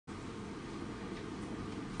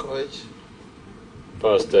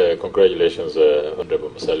First, congratulations, Honorable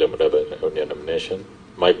Mutembei, on your nomination.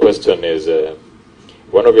 My question is,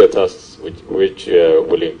 one of your tasks, which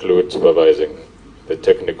will include supervising the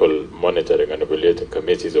technical monitoring and evaluating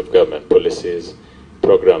committees of government policies,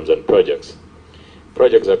 programs, and projects.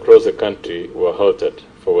 Projects across the country were halted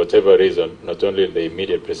for whatever reason, not only in the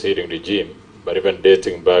immediate preceding regime, but even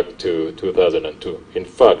dating back to 2002. In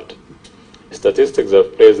fact, statistics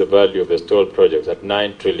have placed the value of the stalled projects at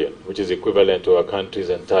 9 trillion, which is equivalent to our country's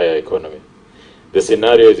entire economy. The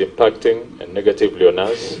scenario is impacting negatively on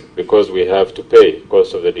us because we have to pay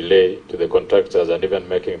cost of the delay to the contractors and even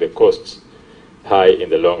making the costs high in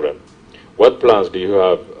the long run. What plans do you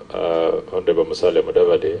have, Honorable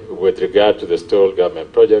Mutembei, with regard to the stalled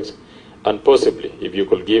government projects, and possibly, if you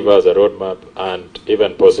could give us a roadmap and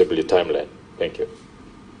even possibly timeline? Thank you.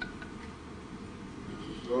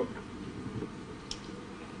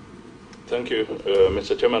 Thank you,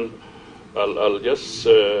 Mr. Chairman. I'll just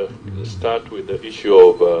start with the issue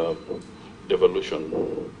of devolution.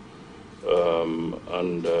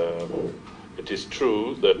 It is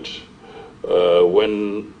true that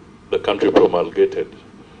when the country promulgated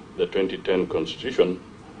the 2010 Constitution,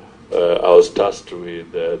 I was tasked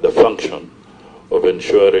with the function of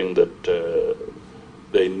ensuring that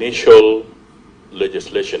the initial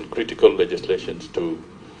legislation, critical legislations to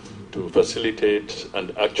facilitate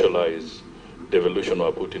and actualize devolution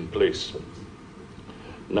were put in place.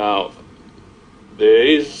 Now, there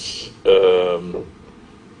is the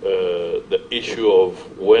issue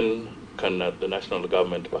of when can the national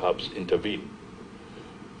government perhaps intervene.